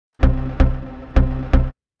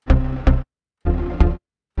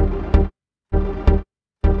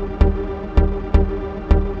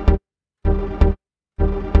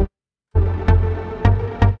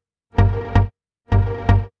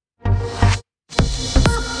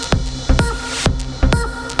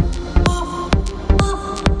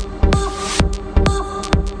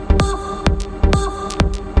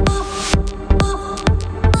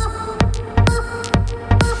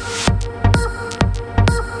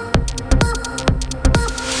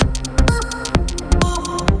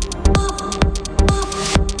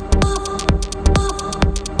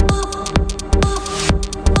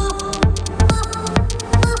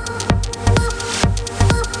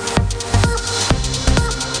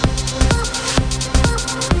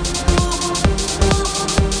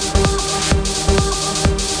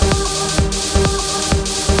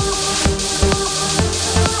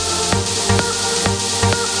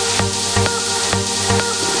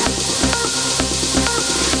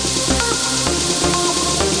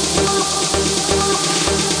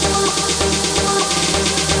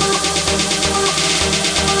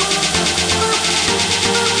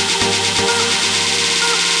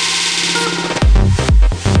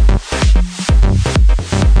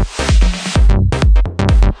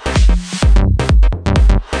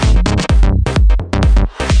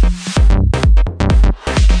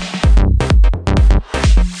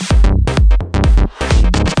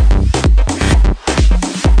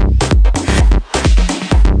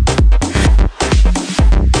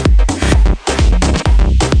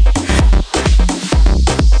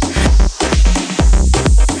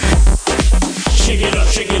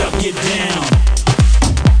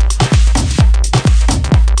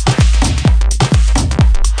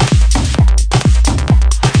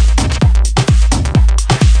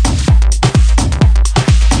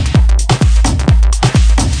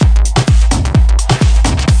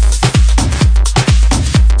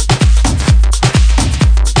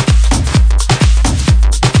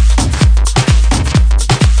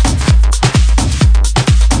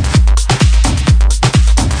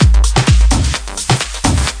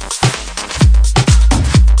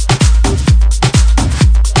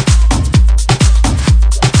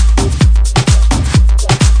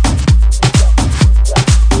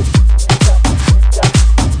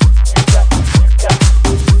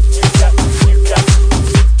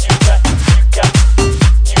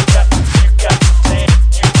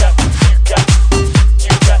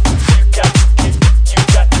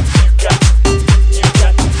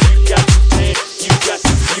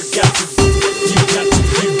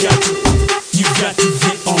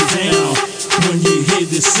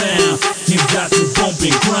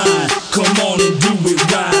and grind. Come on and do it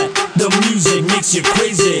right. The music makes you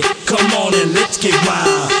crazy. Come on and let's get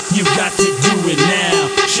wild. You got to do it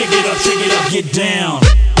now. Shake it up, get down.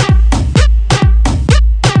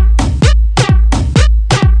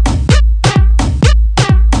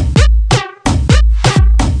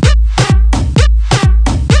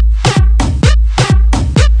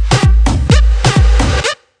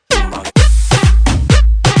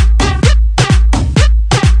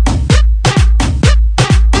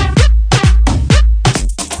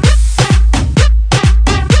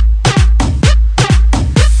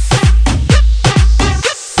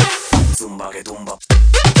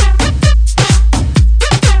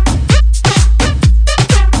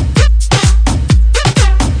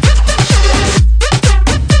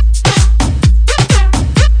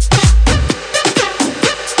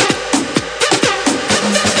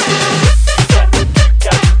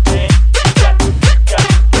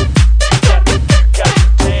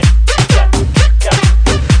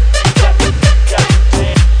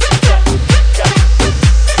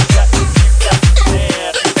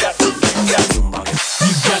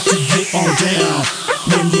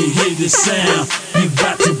 When you hear the sound, you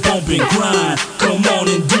got to bump and grind. Come on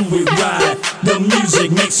and do it right. The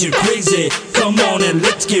music makes you crazy. Come on and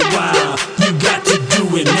let's get wild. You got to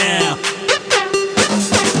do it now.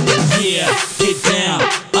 Yeah, get down,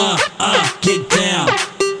 get down.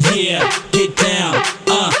 Yeah, get down,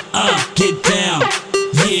 get down.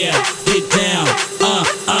 Yeah, get down,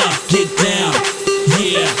 get down.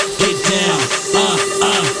 Yeah, get down,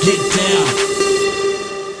 get down.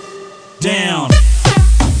 Down.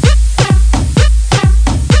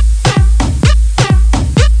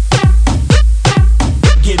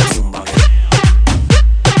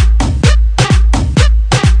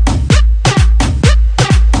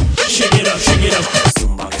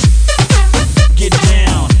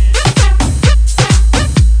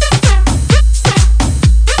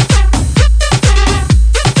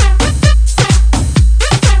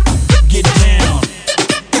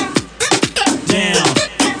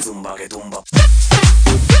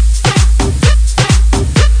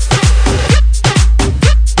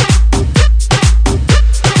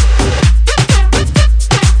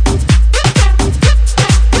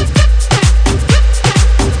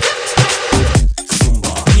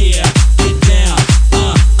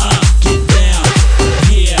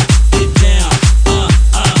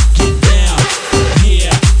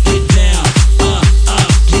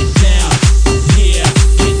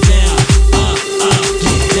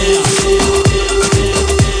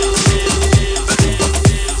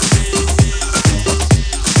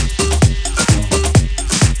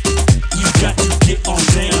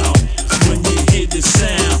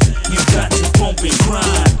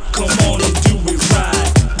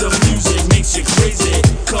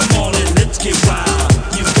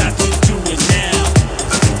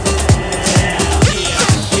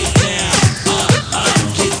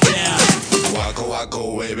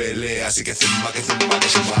 Así que zumba, que zumba, que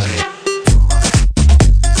zumba.